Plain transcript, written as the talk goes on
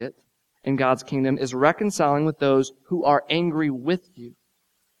in God's kingdom is reconciling with those who are angry with you.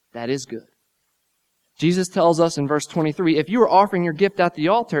 That is good. Jesus tells us in verse 23, if you are offering your gift at the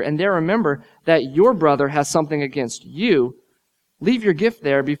altar and there remember that your brother has something against you, leave your gift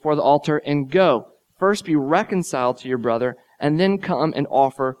there before the altar and go. First be reconciled to your brother and then come and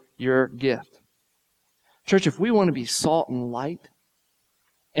offer your gift. Church, if we want to be salt and light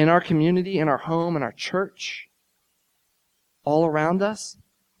in our community, in our home, in our church, all around us,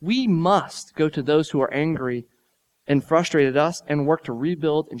 we must go to those who are angry and frustrated us and work to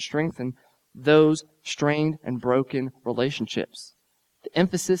rebuild and strengthen those strained and broken relationships. The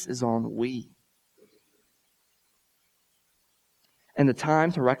emphasis is on we. And the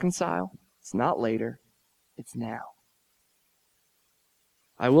time to reconcile, it's not later, it's now.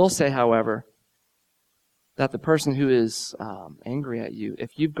 I will say, however, that the person who is angry at you,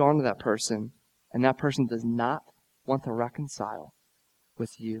 if you've gone to that person and that person does not want to reconcile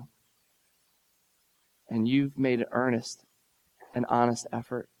with you, and you've made an earnest and honest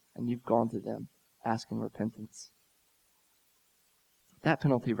effort, and you've gone to them asking repentance, that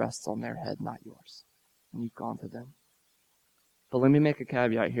penalty rests on their head, not yours. And you've gone to them. But let me make a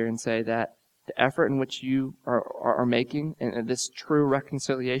caveat here and say that the effort in which you are making, and this true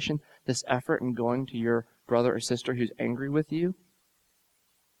reconciliation, this effort in going to your brother or sister who's angry with you,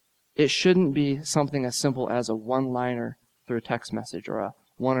 it shouldn't be something as simple as a one-liner through a text message or a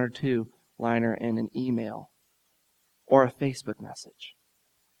one or two-liner in an email or a Facebook message.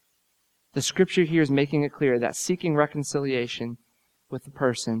 The scripture here is making it clear that seeking reconciliation with the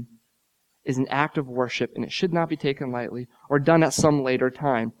person is an act of worship, and it should not be taken lightly or done at some later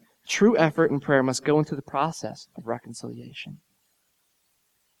time. True effort and prayer must go into the process of reconciliation.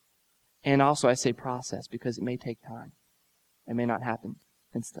 And also I say process because it may take time. It may not happen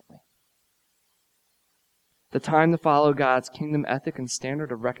instantly. The time to follow God's kingdom ethic and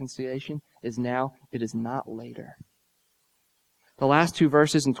standard of reconciliation is now. It is not later. The last two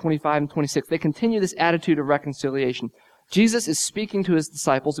verses in 25 and 26, they continue this attitude of reconciliation. Jesus is speaking to his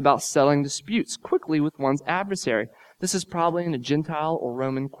disciples about settling disputes quickly with one's adversary. This is probably in a Gentile or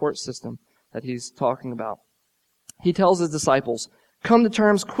Roman court system that he's talking about. He tells his disciples, come to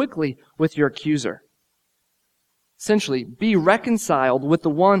terms quickly with your accuser. Essentially, be reconciled with the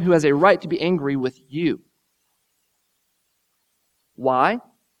one who has a right to be angry with you. Why?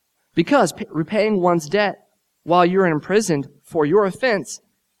 Because repaying one's debt while you're imprisoned for your offense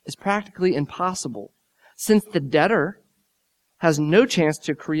is practically impossible, since the debtor has no chance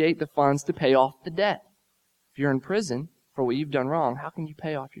to create the funds to pay off the debt. If you're in prison for what you've done wrong, how can you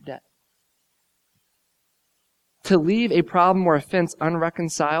pay off your debt? To leave a problem or offense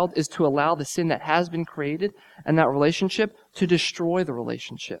unreconciled is to allow the sin that has been created and that relationship to destroy the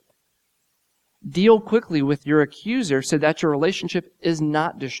relationship. Deal quickly with your accuser so that your relationship is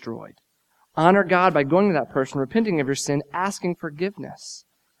not destroyed. Honor God by going to that person, repenting of your sin, asking forgiveness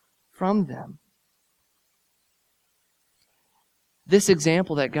from them. This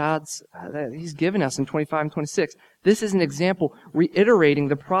example that He's given us in 25 and 26, this is an example reiterating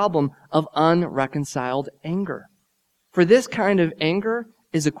the problem of unreconciled anger. For this kind of anger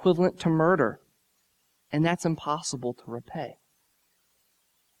is equivalent to murder, and that's impossible to repay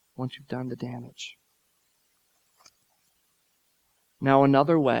once you've done the damage. Now,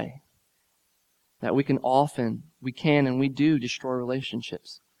 another way that we can and we do destroy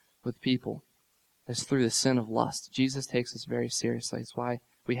relationships with people is through the sin of lust. Jesus takes this very seriously. That's why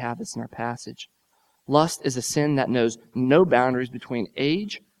we have this in our passage. Lust is a sin that knows no boundaries between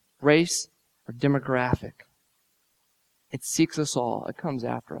age, race, or demographic. It seeks us all. It comes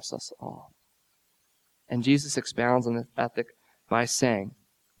after us all. And Jesus expounds on this ethic by saying,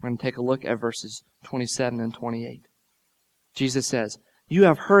 we're going to take a look at verses 27 and 28. Jesus says, you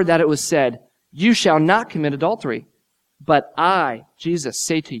have heard that it was said, you shall not commit adultery. But I, Jesus,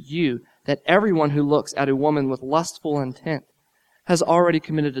 say to you that everyone who looks at a woman with lustful intent has already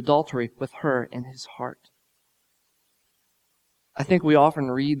committed adultery with her in his heart. I think we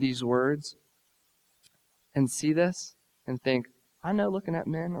often read these words and see this and think, I know looking at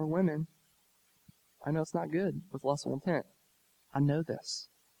men or women, I know it's not good with lustful intent. I know this.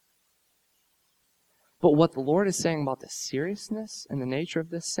 But what the Lord is saying about the seriousness and the nature of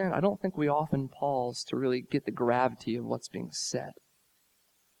this sin, I don't think we often pause to really get the gravity of what's being said.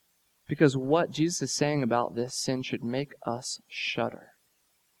 Because what Jesus is saying about this sin should make us shudder.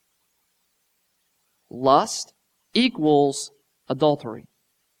 Lust equals adultery.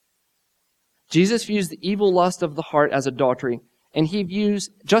 Jesus views the evil lust of the heart as adultery, and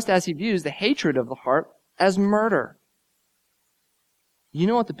just as he views the hatred of the heart as murder. You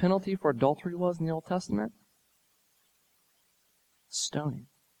know what the penalty for adultery was in the Old Testament? Stoning.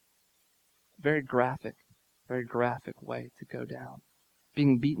 very graphic way to go down.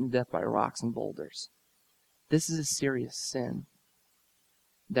 Being beaten to death by rocks and boulders. This is a serious sin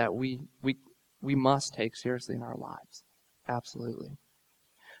that we must take seriously in our lives. Absolutely.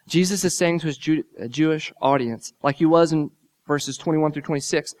 Jesus is saying to his Jewish audience, like he was in verses 21 through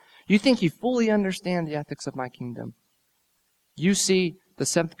 26, you think you fully understand the ethics of my kingdom. You see the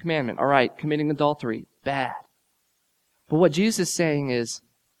seventh commandment, all right, committing adultery, bad. But what Jesus is saying is,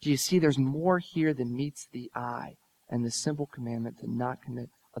 do you see there's more here than meets the eye and the simple commandment to not commit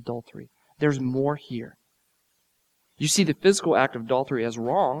adultery? There's more here. You see the physical act of adultery as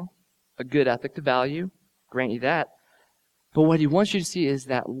wrong, a good ethic to value, grant you that. But what he wants you to see is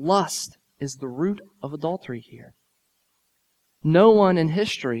that lust is the root of adultery here. No one in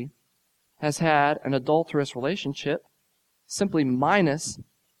history has had an adulterous relationship simply minus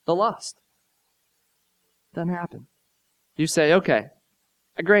the lust. Doesn't happen. You say, okay,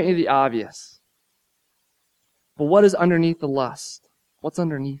 I grant you the obvious. But what is underneath the lust? What's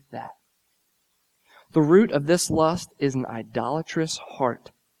underneath that? The root of this lust is an idolatrous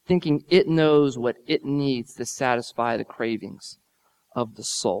heart, thinking it knows what it needs to satisfy the cravings of the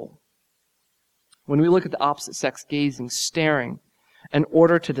soul. When we look at the opposite sex gazing, staring, in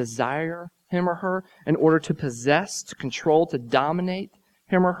order to desire him or her, in order to possess, to control, to dominate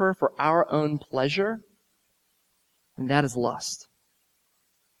him or her for our own pleasure, and that is lust.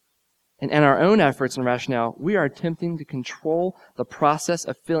 And in our own efforts and rationale, we are attempting to control the process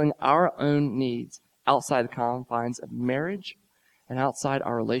of filling our own needs outside the confines of marriage and outside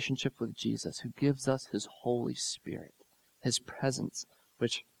our relationship with Jesus, who gives us his Holy Spirit, his presence,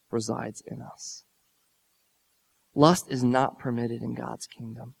 which resides in us. Lust is not permitted in God's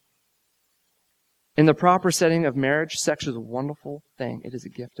kingdom. In the proper setting of marriage, sex is a wonderful thing. It is a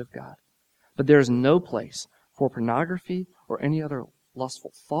gift of God. But there is no place for pornography or any other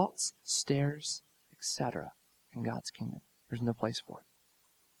lustful thoughts, stares, etc. in God's kingdom. There's no place for it.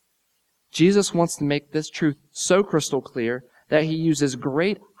 Jesus wants to make this truth so crystal clear that he uses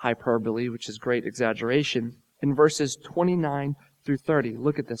great hyperbole, which is great exaggeration, in verses 29 through 30.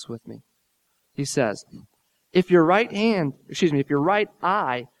 Look at this with me. He says, if your right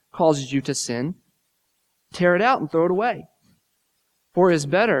eye causes you to sin, tear it out and throw it away. For it is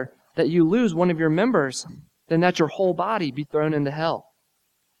better that you lose one of your members than that your whole body be thrown into hell.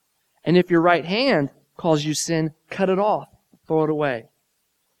 And if your right hand causes you sin, cut it off, throw it away.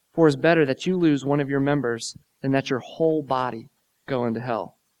 For it is better that you lose one of your members than that your whole body go into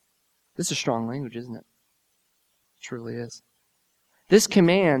hell. This is strong language, isn't it? It truly is. This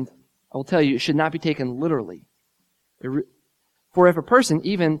command, I will tell you, it should not be taken literally. For if a person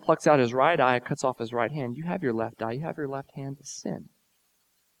even plucks out his right eye, cuts off his right hand, you have your left eye, you have your left hand to sin.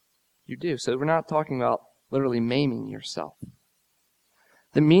 You do. So we're not talking about literally maiming yourself.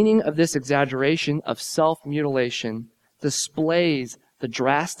 The meaning of this exaggeration of self-mutilation displays the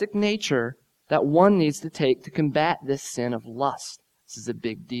drastic nature that one needs to take to combat this sin of lust. This is a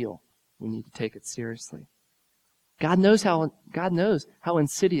big deal. We need to take it seriously. God knows how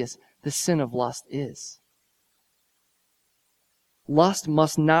insidious the sin of lust is. Lust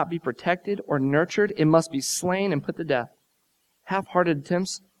must not be protected or nurtured. It must be slain and put to death. Half-hearted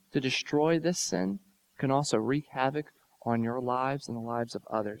attempts to destroy this sin can also wreak havoc on your lives and the lives of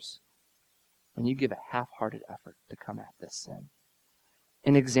others when you give a half-hearted effort to come at this sin.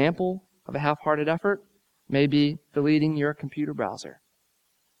 An example of a half-hearted effort may be deleting your computer browser,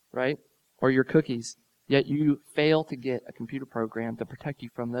 right? Or your cookies, yet you fail to get a computer program to protect you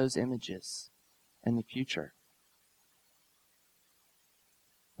from those images in the future.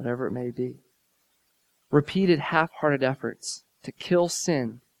 Whatever it may be. Repeated half-hearted efforts to kill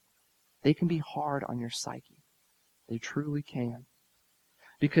sin, they can be hard on your psyche. They truly can.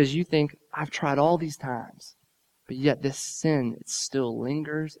 Because you think, I've tried all these times, but yet this sin, it still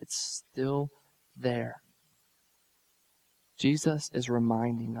lingers, it's still there. Jesus is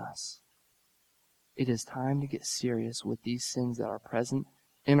reminding us it is time to get serious with these sins that are present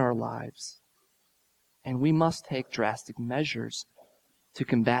in our lives. And we must take drastic measures to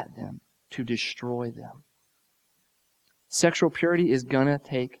combat them, to destroy them. Sexual purity is going to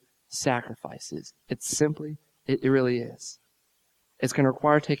take sacrifices. It really is. It's going to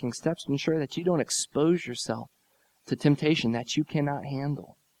require taking steps to ensure that you don't expose yourself to temptation that you cannot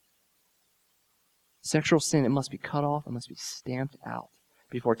handle. Sexual sin, it must be cut off, it must be stamped out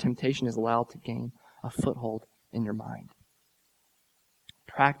before temptation is allowed to gain a foothold in your mind.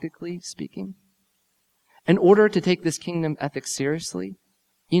 Practically speaking, in order to take this kingdom ethic seriously,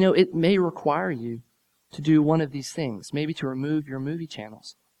 it may require you to do one of these things. Maybe to remove your movie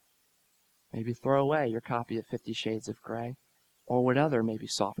channels. Maybe throw away your copy of 50 Shades of Grey. or what other maybe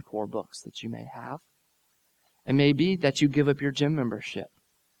softcore books that you may have. It may be that you give up your gym membership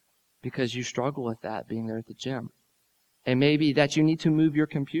because you struggle with that being there at the gym. It may be that you need to move your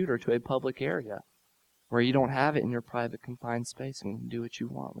computer to a public area where you don't have it in your private confined space and you can do what you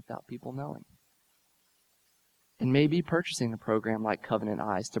want without people knowing. It may be purchasing a program like Covenant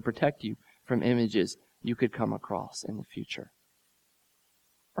Eyes to protect you from images you could come across in the future.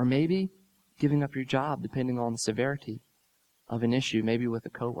 Or maybe giving up your job depending on the severity of an issue, maybe with a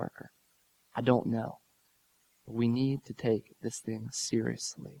coworker. I don't know. But we need to take this thing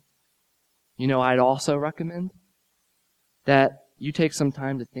seriously. You know, I'd also recommend that you take some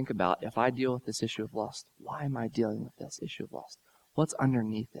time to think about, if I deal with this issue of lust, why am I dealing with this issue of lust? What's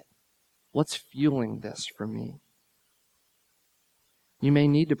underneath it? What's fueling this for me? You may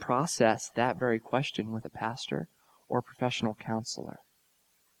need to process that very question with a pastor or a professional counselor.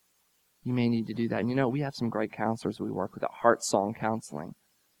 You may need to do that. And you know, we have some great counselors we work with at Heart Song Counseling.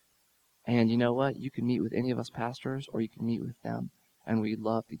 And you know what? You can meet with any of us pastors or you can meet with them. And we'd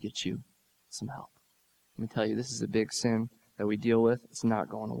love to get you some help. Let me tell you, this is a big sin that we deal with. It's not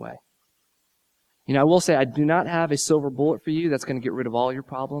going away. You know, I will say I do not have a silver bullet for you that's going to get rid of all your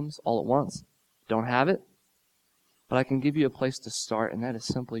problems all at once. Don't have it. But I can give you a place to start, and that is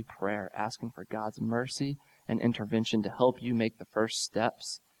simply prayer, asking for God's mercy and intervention to help you make the first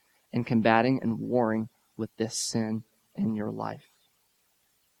steps in combating and warring with this sin in your life.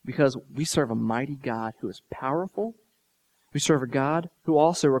 Because we serve a mighty God who is powerful. We serve a God who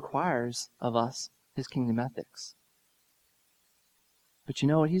also requires of us His kingdom ethics. But you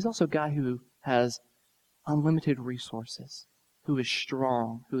know what? He's also a God who has unlimited resources, who is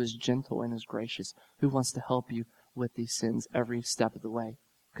strong, who is gentle and is gracious, who wants to help you with these sins every step of the way.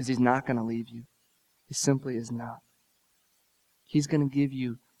 Because He's not going to leave you. He simply is not. He's going to give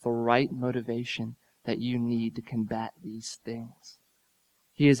you the right motivation that you need to combat these things.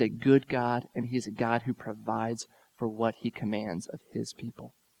 He is a good God, and He is a God who provides for what He commands of His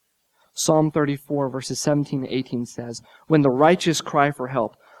people. Psalm 34, verses 17 to 18 says, "When the righteous cry for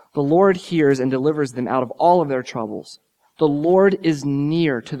help, the Lord hears and delivers them out of all of their troubles. The Lord is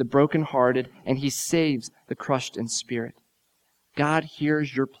near to the brokenhearted, and He saves the crushed in spirit." God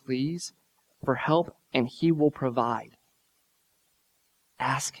hears your pleas for help, and He will provide.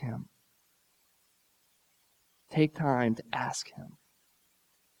 Ask Him. Take time to ask Him.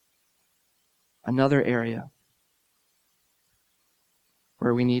 Another area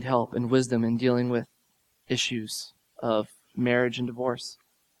where we need help and wisdom in dealing with issues of marriage and divorce.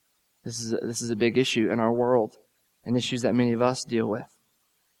 This is a big issue in our world, and issues that many of us deal with.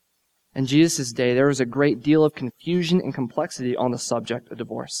 In Jesus' day, there was a great deal of confusion and complexity on the subject of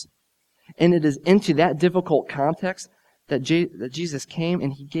divorce. And it is into that difficult context that Jesus came,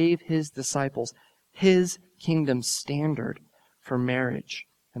 and He gave His disciples His kingdom standard for marriage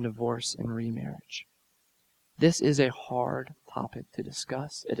and divorce and remarriage. This is a hard topic to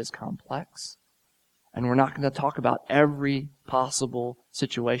discuss. It is complex. And we're not going to talk about every possible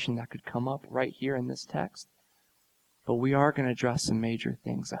situation that could come up right here in this text. But we are going to address some major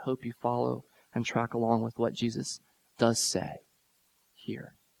things. I hope you follow and track along with what Jesus does say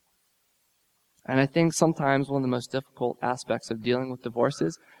here. And I think sometimes one of the most difficult aspects of dealing with divorce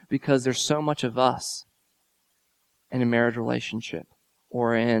is because there's so much of us in a marriage relationship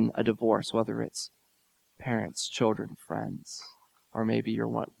or in a divorce, whether it's parents, children, friends, or maybe you're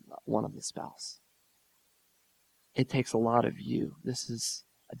one of the spouse. It takes a lot of you. This is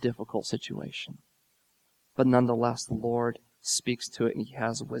a difficult situation. But nonetheless, the Lord speaks to it, and He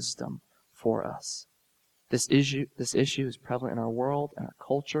has wisdom for us. This issue is prevalent in our world, in our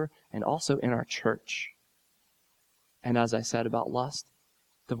culture, and also in our church. And as I said about lust,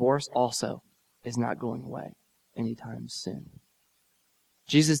 divorce also is not going away anytime soon.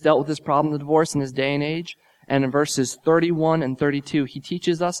 Jesus dealt with this problem of divorce in His day and age, and in verses 31 and 32, He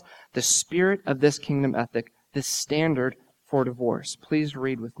teaches us the spirit of this kingdom ethic, this standard for divorce. Please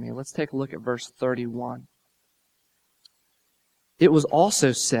read with me. Let's take a look at verse 31. "It was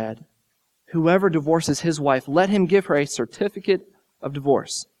also said, 'Whoever divorces his wife, let him give her a certificate of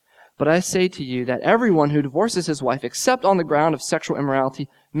divorce.' But I say to you that everyone who divorces his wife, except on the ground of sexual immorality,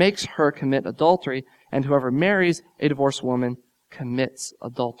 makes her commit adultery, and whoever marries a divorced woman commits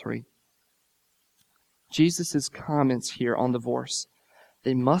adultery." Jesus' comments here on divorce,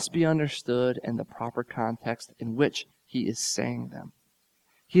 they must be understood in the proper context in which He is saying them.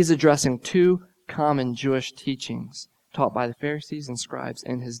 He is addressing two common Jewish teachings taught by the Pharisees and scribes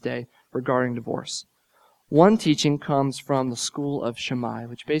in His day regarding divorce. One teaching comes from the school of Shammai,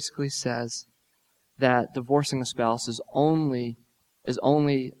 which basically says that divorcing a spouse is only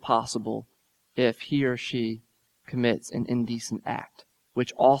possible if he or she commits an indecent act,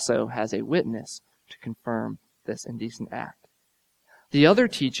 which also has a witness to confirm this indecent act. The other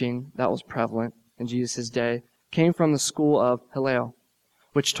teaching that was prevalent in Jesus' day came from the school of Hillel,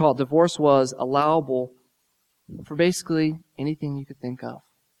 which taught divorce was allowable for basically anything you could think of.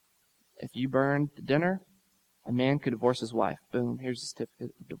 If you burned the dinner, a man could divorce his wife. Boom, here's a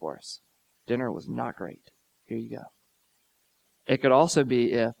certificate of divorce. Dinner was not great. Here you go. It could also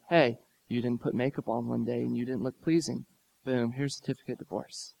be if, hey, you didn't put makeup on one day and you didn't look pleasing. Boom, here's a certificate of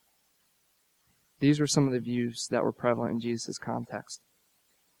divorce. These were some of the views that were prevalent in Jesus' context.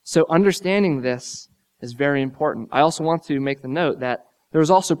 So understanding this is very important. I also want to make the note that there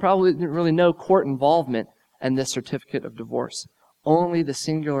was also probably really no court involvement in this certificate of divorce. Only the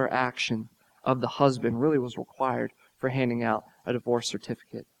singular action of the husband really was required for handing out a divorce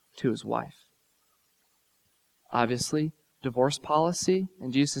certificate to his wife. Obviously, divorce policy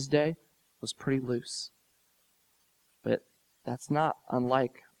in Jesus' day was pretty loose. But that's not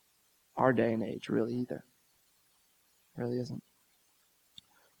unlike our day and age, really, either. It really isn't.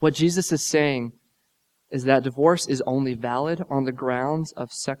 What Jesus is saying is that divorce is only valid on the grounds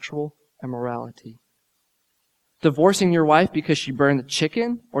of sexual immorality. Divorcing your wife because she burned the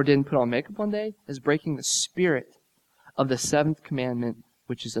chicken or didn't put on makeup one day is breaking the spirit of the seventh commandment,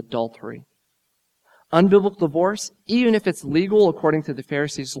 which is adultery. Unbiblical divorce, even if it's legal according to the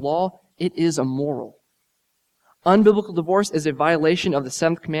Pharisees' law, it is immoral. Unbiblical divorce is a violation of the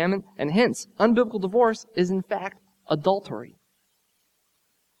seventh commandment, and hence, unbiblical divorce is in fact adultery.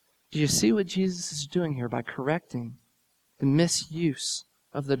 Do you see what Jesus is doing here by correcting the misuse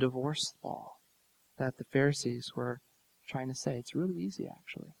of the divorce law that the Pharisees were trying to say? It's really easy,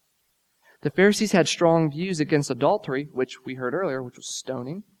 actually. The Pharisees had strong views against adultery, which we heard earlier, which was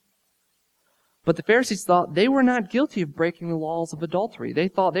stoning. But the Pharisees thought they were not guilty of breaking the laws of adultery. They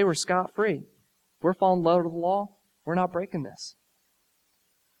thought they were scot-free. We're following the letter of the law. We're not breaking this.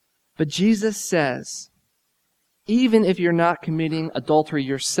 But Jesus says, even if you're not committing adultery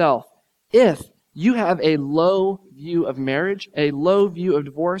yourself, if you have a low view of marriage, a low view of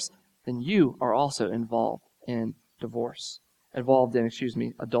divorce, then you are also involved in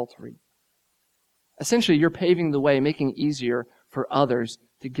adultery. Essentially, you're paving the way, making it easier for others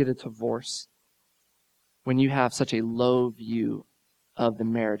to get a divorce when you have such a low view of the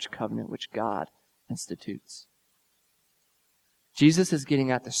marriage covenant which God institutes. Jesus is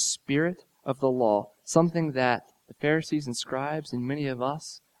getting at the spirit of the law, something that the Pharisees and scribes and many of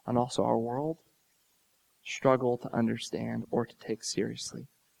us, and also our world, struggle to understand or to take seriously.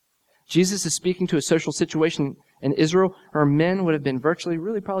 Jesus is speaking to a social situation in Israel where men would have been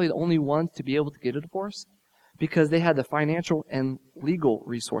really probably the only ones to be able to get a divorce because they had the financial and legal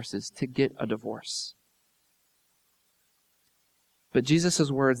resources to get a divorce. But Jesus'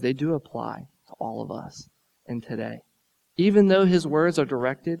 words, they do apply to all of us in today. Even though his words are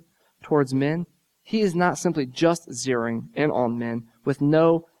directed towards men, he is not simply just zeroing in on men with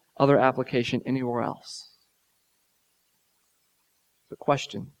no other application anywhere else. The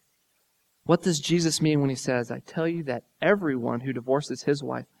question, what does Jesus mean when he says, I tell you that everyone who divorces his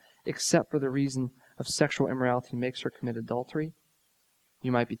wife, except for the reason of sexual immorality, makes her commit adultery?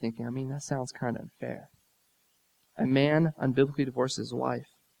 You might be thinking, that sounds kind of unfair. A man unbiblically divorces his wife,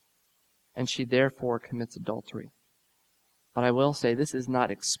 and she therefore commits adultery. But I will say this is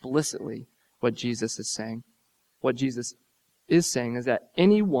not explicitly what Jesus is saying. What Jesus is saying is that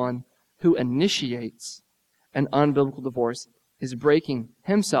anyone who initiates an unbiblical divorce is breaking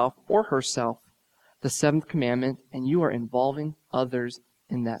himself or herself the seventh commandment, and you are involving others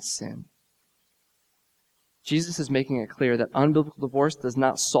in that sin. Jesus is making it clear that unbiblical divorce does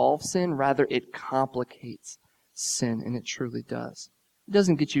not solve sin, rather it complicates sin, and it truly does. It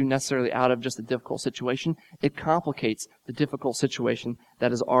doesn't get you necessarily out of just a difficult situation. It complicates the difficult situation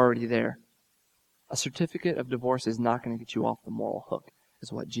that is already there. A certificate of divorce is not going to get you off the moral hook,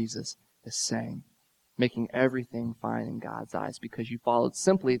 is what Jesus is saying. Making everything fine in God's eyes because you followed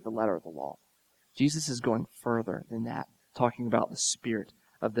simply the letter of the law. Jesus is going further than that, talking about the spirit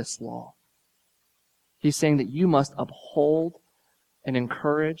of this law. He's saying that you must uphold and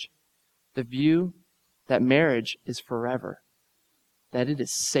encourage the view that marriage is forever, that it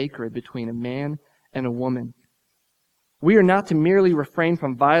is sacred between a man and a woman. We are not to merely refrain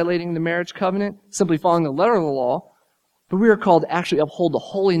from violating the marriage covenant, simply following the letter of the law, but we are called to actually uphold the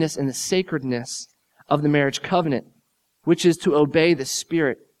holiness and the sacredness of the marriage covenant, which is to obey the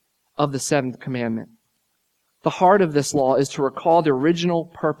spirit of the seventh commandment. The heart of this law is to recall the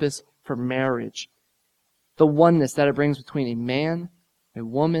original purpose for marriage, the oneness that it brings between a man, a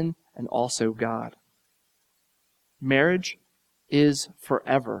woman, and also God. Marriage is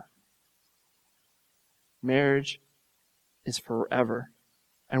forever. Marriage is forever.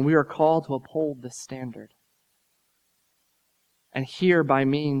 And we are called to uphold this standard. And here, by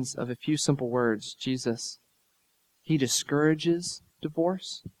means of a few simple words, Jesus, he discourages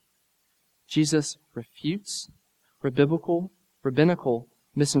divorce. Jesus refutes rabbinical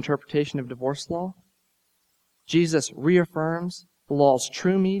misinterpretation of divorce law. Jesus reaffirms the law's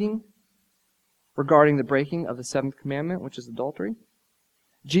true meaning regarding the breaking of the seventh commandment, which is adultery.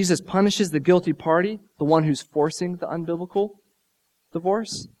 Jesus punishes the guilty party, the one who's forcing the unbiblical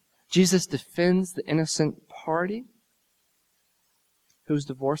divorce. Jesus defends the innocent party who's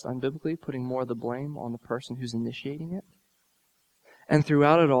divorced unbiblically, putting more of the blame on the person who's initiating it. And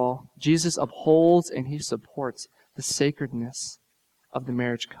throughout it all, Jesus upholds and he supports the sacredness of the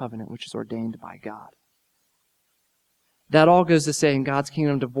marriage covenant, which is ordained by God. That all goes to say, in God's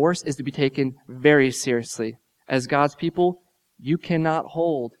kingdom, divorce is to be taken very seriously. As God's people, you cannot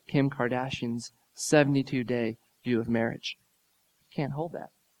hold Kim Kardashian's 72-day view of marriage. You can't hold that.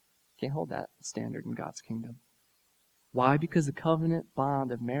 You can't hold that standard in God's kingdom. Why? Because the covenant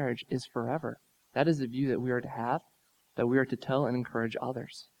bond of marriage is forever. That is the view that we are to have, that we are to tell and encourage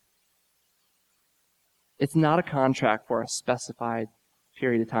others. It's not a contract for a specified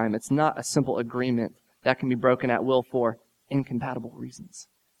period of time. It's not a simple agreement that can be broken at will for incompatible reasons.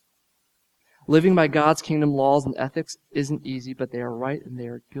 Living by God's kingdom laws and ethics isn't easy, but they are right and they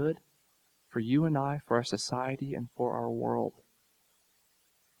are good for you and I, for our society, and for our world.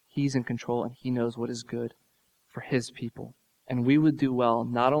 He's in control and he knows what is good for his people. And we would do well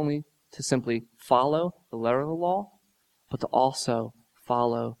not only to simply follow the letter of the law, but to also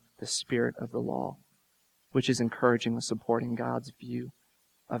follow the spirit of the law, which is encouraging and supporting God's view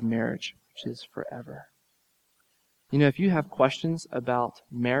of marriage, which is forever. You know, if you have questions about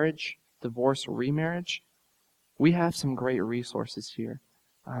marriage, divorce, or remarriage, we have some great resources here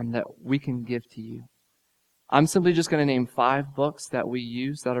that we can give to you. I'm simply just going to name 5 books that we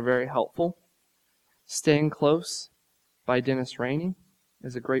use that are very helpful. Staying Close by Dennis Rainey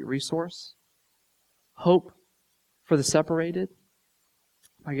is a great resource. Hope for the Separated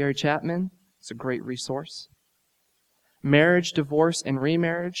by Gary Chapman is a great resource. Marriage, Divorce, and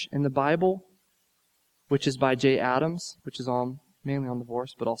Remarriage in the Bible, which is by Jay Adams, which is mainly on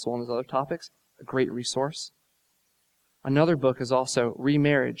divorce, but also on those other topics, a great resource. Another book is also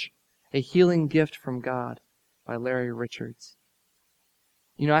Remarriage, A Healing Gift from God by Larry Richards.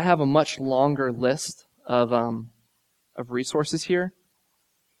 You know, I have a much longer list of resources here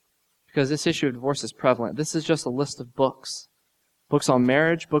because this issue of divorce is prevalent. This is just a list of books. Books on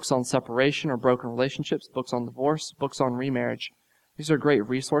marriage, books on separation or broken relationships, books on divorce, books on remarriage. These are great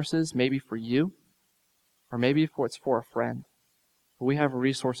resources, maybe for you, or maybe it's for a friend. But we have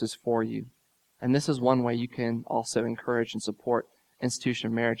resources for you. And this is one way you can also encourage and support institution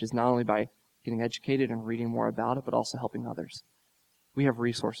of marriage, is not only by getting educated and reading more about it, but also helping others. We have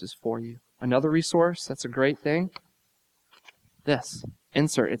resources for you. Another resource that's a great thing, this.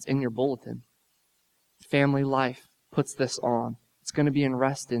 Insert, it's in your bulletin. Family Life puts this on. It's going to be in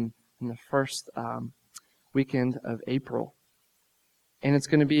Reston in the first weekend of April. And it's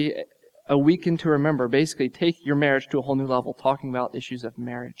going to be a weekend to remember. Basically, take your marriage to a whole new level, talking about issues of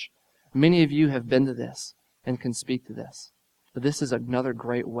marriage. Many of you have been to this and can speak to this. But this is another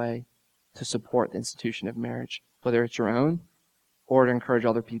great way to support the institution of marriage, whether it's your own or to encourage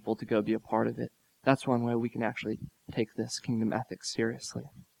other people to go be a part of it. That's one way we can actually take this kingdom ethic seriously.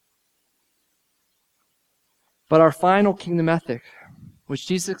 But our final kingdom ethic, which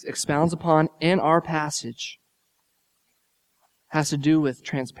Jesus expounds upon in our passage, has to do with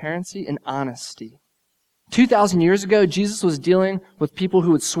transparency and honesty. 2,000 years ago, Jesus was dealing with people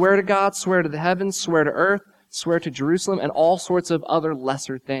who would swear to God, swear to the heavens, swear to earth, swear to Jerusalem, and all sorts of other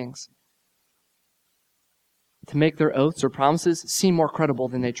lesser things, to make their oaths or promises seem more credible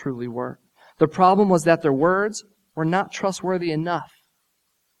than they truly were. The problem was that their words were not trustworthy enough.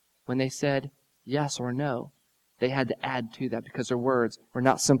 When they said yes or no, they had to add to that because their words were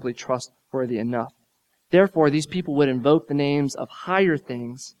not simply trustworthy enough. Therefore, these people would invoke the names of higher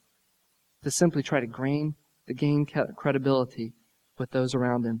things to simply try to gain credibility with those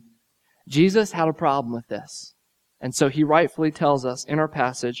around him. Jesus had a problem with this. And so he rightfully tells us in our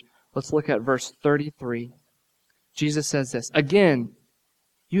passage, let's look at verse 33. Jesus says this, "Again,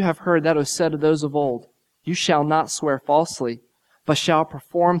 you have heard that it was said of those of old, you shall not swear falsely, but shall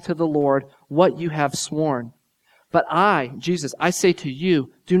perform to the Lord what you have sworn. But I, Jesus, I say to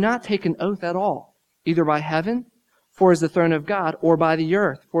you, do not take an oath at all, either by heaven, for it is the throne of God, or by the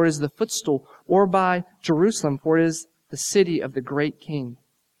earth, for it is the footstool, or by Jerusalem, for it is the city of the great King.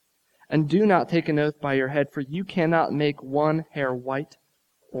 And do not take an oath by your head, for you cannot make one hair white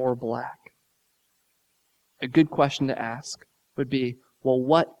or black." a good question to ask would be, well,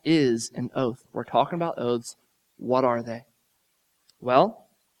 what is an oath? We're talking about oaths. What are they? Well,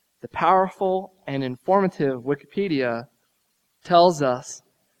 the powerful and informative Wikipedia tells us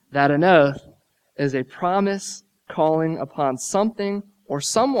that an oath is a promise calling upon something or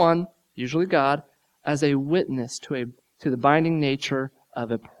someone, usually God, as a witness to the binding nature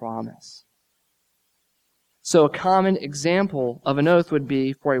of a promise. So a common example of an oath would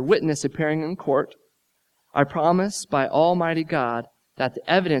be for a witness appearing in court, I promise by Almighty God that the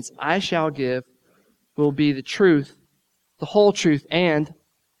evidence I shall give will be the truth, the whole truth, and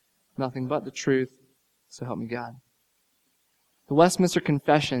nothing but the truth, so help me God. The Westminster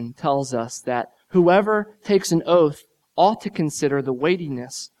Confession tells us that whoever takes an oath ought to consider the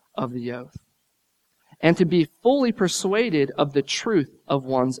weightiness of the oath, and to be fully persuaded of the truth of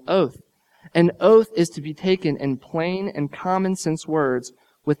one's oath. An oath is to be taken in plain and common sense words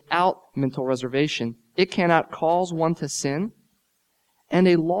without mental reservation. It cannot cause one to sin, and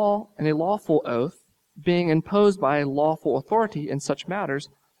a lawful oath, being imposed by a lawful authority in such matters,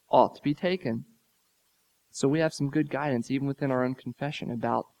 ought to be taken. So we have some good guidance even within our own confession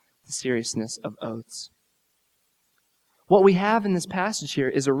about the seriousness of oaths. What we have in this passage here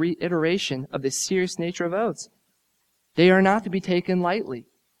is a reiteration of the serious nature of oaths. They are not to be taken lightly.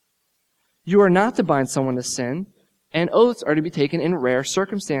 You are not to bind someone to sin, and oaths are to be taken in rare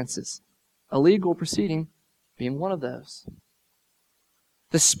circumstances, a legal proceeding being one of those.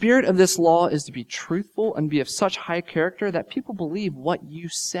 The spirit of this law is to be truthful and be of such high character that people believe what you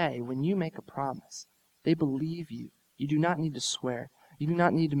say when you make a promise. They believe you. You do not need to swear. You do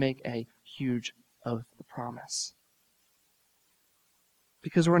not need to make a huge oath of promise.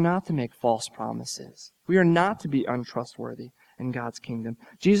 Because we're not to make false promises. We are not to be untrustworthy in God's kingdom.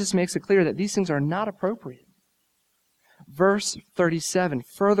 Jesus makes it clear that these things are not appropriate. Verse 37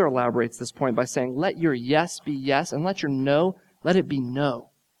 further elaborates this point by saying, let your yes be yes, and let your no, let it be no.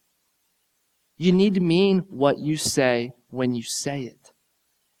 You need to mean what you say when you say it.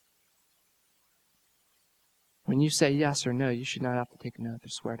 When you say yes or no, you should not have to take an oath or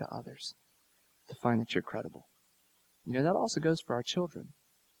swear to others to find that you're credible. You know, that also goes for our children.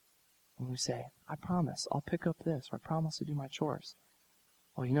 When we say, I promise I'll pick up this, or I promise to do my chores.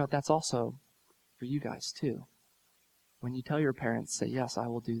 Well, you know, that's also for you guys too. When you tell your parents, say, yes, I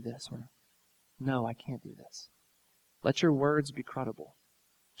will do this, or no, I can't do this. Let your words be credible,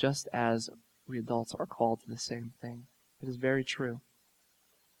 just as we adults are called to the same thing. It is very true.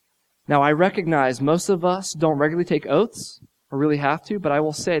 Now, I recognize most of us don't regularly take oaths, or really have to, but I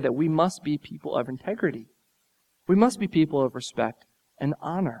will say that we must be people of integrity. We must be people of respect and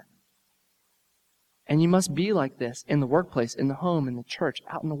honor. And you must be like this in the workplace, in the home, in the church,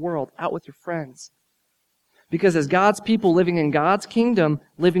 out in the world, out with your friends. Because as God's people living in God's kingdom,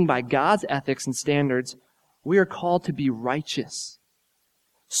 living by God's ethics and standards, we are called to be righteous.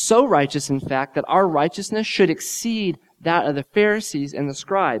 So righteous, in fact, that our righteousness should exceed that of the Pharisees and the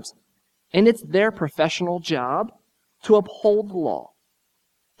scribes. And it's their professional job to uphold the law.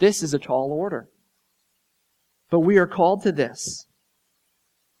 This is a tall order. But we are called to this.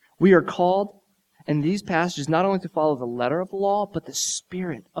 We are called in these passages not only to follow the letter of the law, but the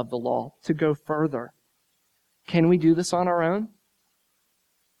spirit of the law, to go further. Can we do this on our own?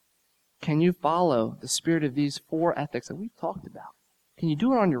 Can you follow the spirit of these four ethics that we've talked about? Can you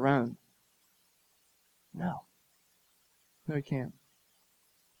do it on your own? No. No, you can't.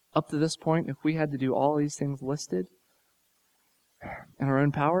 Up to this point, if we had to do all these things listed in our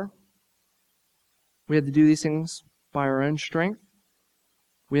own power, we had to do these things by our own strength,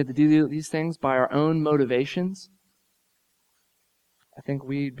 we had to do these things by our own motivations, I think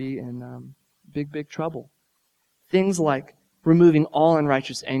we'd be in big trouble. Things like removing all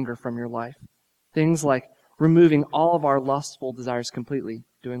unrighteous anger from your life. Things like removing all of our lustful desires completely,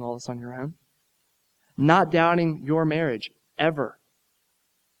 doing all this on your own. Not doubting your marriage, ever.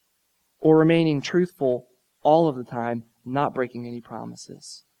 Or remaining truthful all of the time, not breaking any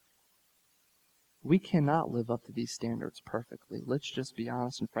promises. We cannot live up to these standards perfectly. Let's just be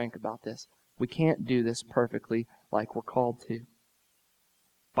honest and frank about this. We can't do this perfectly like we're called to.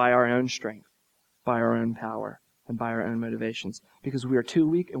 By our own strength, by our own power, and by our own motivations. Because we are too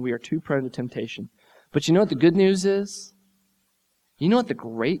weak and we are too prone to temptation. But you know what the good news is? You know what the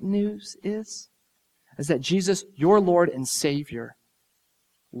great news is? Is that Jesus, your Lord and Savior,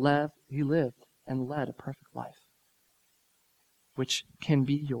 He lived and led a perfect life, which can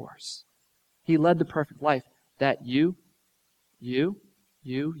be yours. He led the perfect life that you,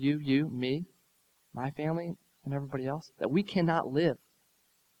 me, my family, and everybody else, that we cannot live.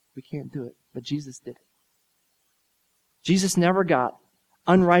 We can't do it, but Jesus did it. Jesus never got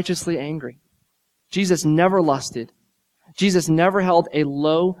unrighteously angry. Jesus never lusted. Jesus never held a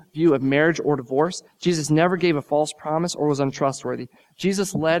low view of marriage or divorce. Jesus never gave a false promise or was untrustworthy.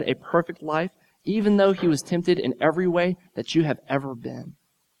 Jesus led a perfect life, even though he was tempted in every way that you have ever been.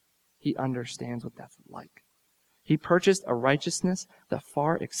 He understands what that's like. He purchased a righteousness that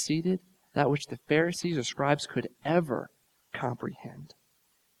far exceeded that which the Pharisees or scribes could ever comprehend.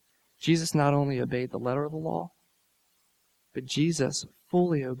 Jesus not only obeyed the letter of the law, but Jesus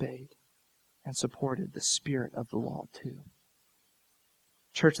fully obeyed and supported the spirit of the law too.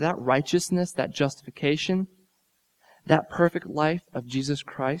 Church, that righteousness, that justification, that perfect life of Jesus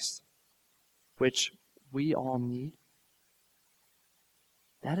Christ, which we all need,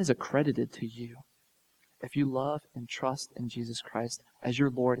 that is accredited to you if you love and trust in Jesus Christ as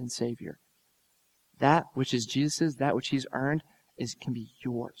your Lord and Savior. That which is Jesus's, that which He's earned, can be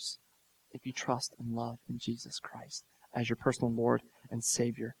yours if you trust and love in Jesus Christ as your personal Lord and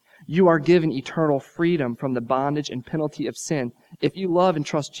Savior. You are given eternal freedom from the bondage and penalty of sin. If you love and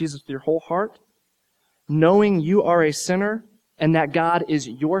trust Jesus with your whole heart, knowing you are a sinner and that God is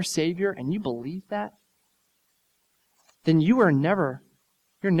your Savior, and you believe that, then you're never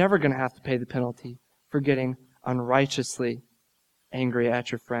going to have to pay the penalty for getting unrighteously angry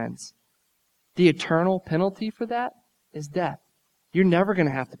at your friends. The eternal penalty for that is death. You're never going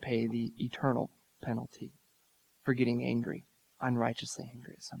to have to pay the eternal penalty for getting angry, unrighteously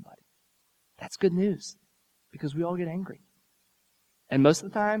angry at somebody. That's good news, because we all get angry. And most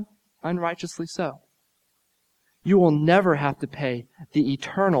of the time, unrighteously so. You will never have to pay the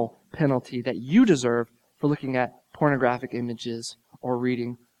eternal penalty that you deserve for looking at pornographic images or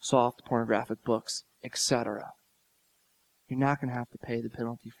reading soft pornographic books, etc. You're not going to have to pay the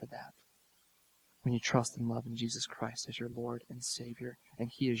penalty for that when you trust and love in Jesus Christ as your Lord and Savior, and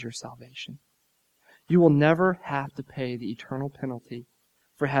He is your salvation. You will never have to pay the eternal penalty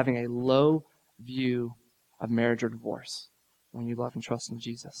for having a low view of marriage or divorce when you love and trust in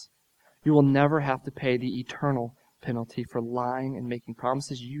Jesus. You will never have to pay the eternal penalty for lying and making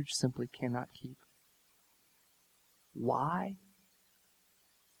promises you simply cannot keep. Why?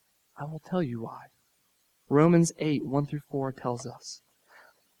 I will tell you why. Romans 8, 1-4 tells us,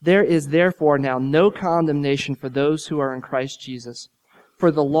 "There is therefore now no condemnation for those who are in Christ Jesus.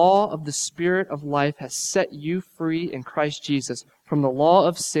 For the law of the Spirit of life has set you free in Christ Jesus from the law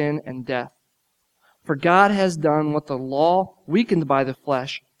of sin and death. For God has done what the law, weakened by the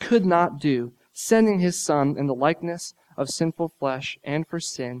flesh, could not do, sending His Son in the likeness of sinful flesh, and for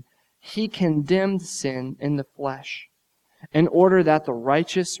sin, He condemned sin in the flesh, in order that the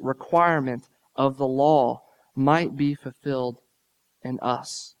righteous requirement of the law might be fulfilled in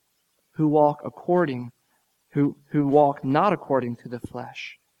us, who walk not according to the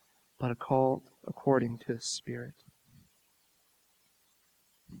flesh, but according to the Spirit."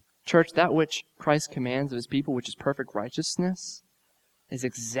 Church, that which Christ commands of His people, which is perfect righteousness, is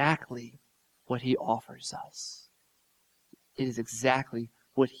exactly what He offers us. It is exactly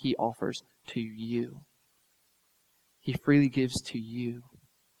what He offers to you. He freely gives to you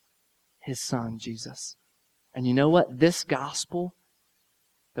His Son, Jesus. And you know what? This gospel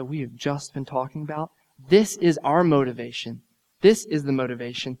that we have just been talking about, this is our motivation. This is the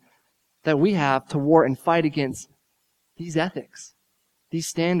motivation that we have to war and fight against these ethics, these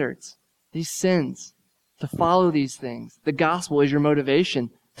standards, these sins, to follow these things. The gospel is your motivation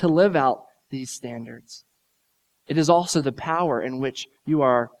to live out these standards. It is also the power in which you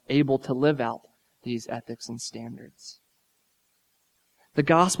are able to live out these ethics and standards. The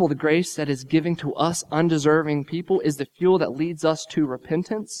gospel, the grace that is given to us undeserving people, is the fuel that leads us to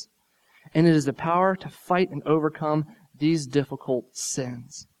repentance, and it is the power to fight and overcome these difficult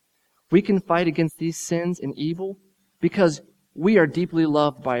sins. We can fight against these sins and evil because we are deeply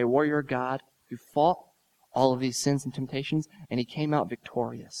loved by a warrior God who fought all of these sins and temptations, and He came out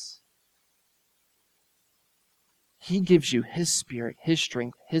victorious. He gives you His Spirit, His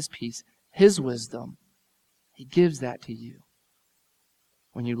strength, His peace, His wisdom. He gives that to you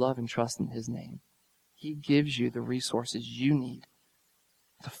when you love and trust in His name. He gives you the resources you need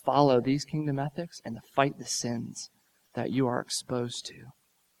to follow these kingdom ethics and to fight the sins that you are exposed to.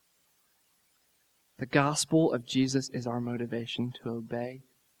 The gospel of Jesus is our motivation to obey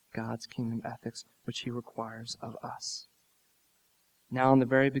God's kingdom ethics, which He requires of us. Now, in the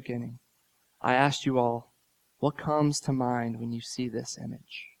very beginning, I asked you all, what comes to mind when you see this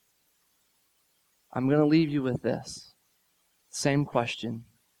image? I'm going to leave you with this. Same question.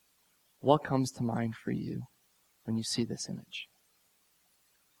 What comes to mind for you when you see this image?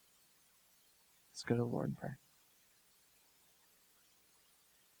 Let's go to the Lord in prayer.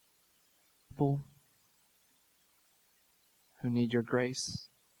 People who need your grace,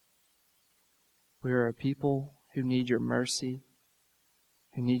 We are a people who need your mercy,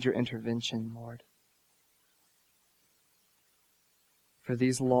 who need your intervention, Lord. For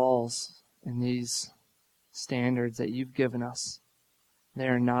these laws and these standards that you've given us, they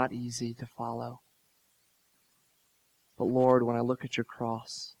are not easy to follow. But Lord, when I look at your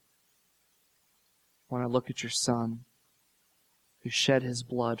cross, when I look at your Son, who shed his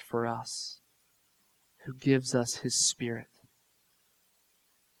blood for us, who gives us his Spirit,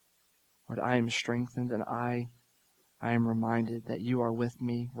 Lord, I am strengthened and I am reminded that you are with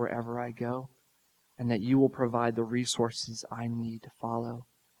me wherever I go, and that you will provide the resources I need to follow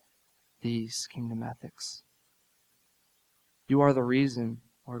these kingdom ethics. You are the reason,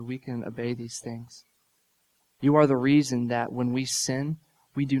 Lord, we can obey these things. You are the reason that when we sin,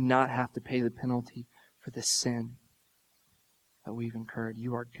 we do not have to pay the penalty for the sin that we've incurred.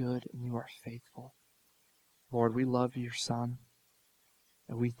 You are good and you are faithful. Lord, we love your Son,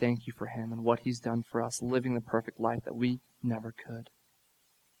 and we thank you for him and what he's done for us, living the perfect life that we never could.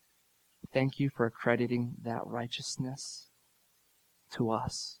 Thank you for accrediting that righteousness to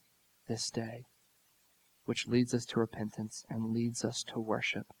us this day, which leads us to repentance and leads us to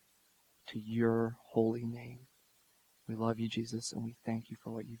worship to your holy name. We love you, Jesus, and we thank you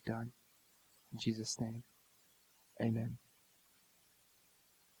for what you've done. In Jesus' name, amen.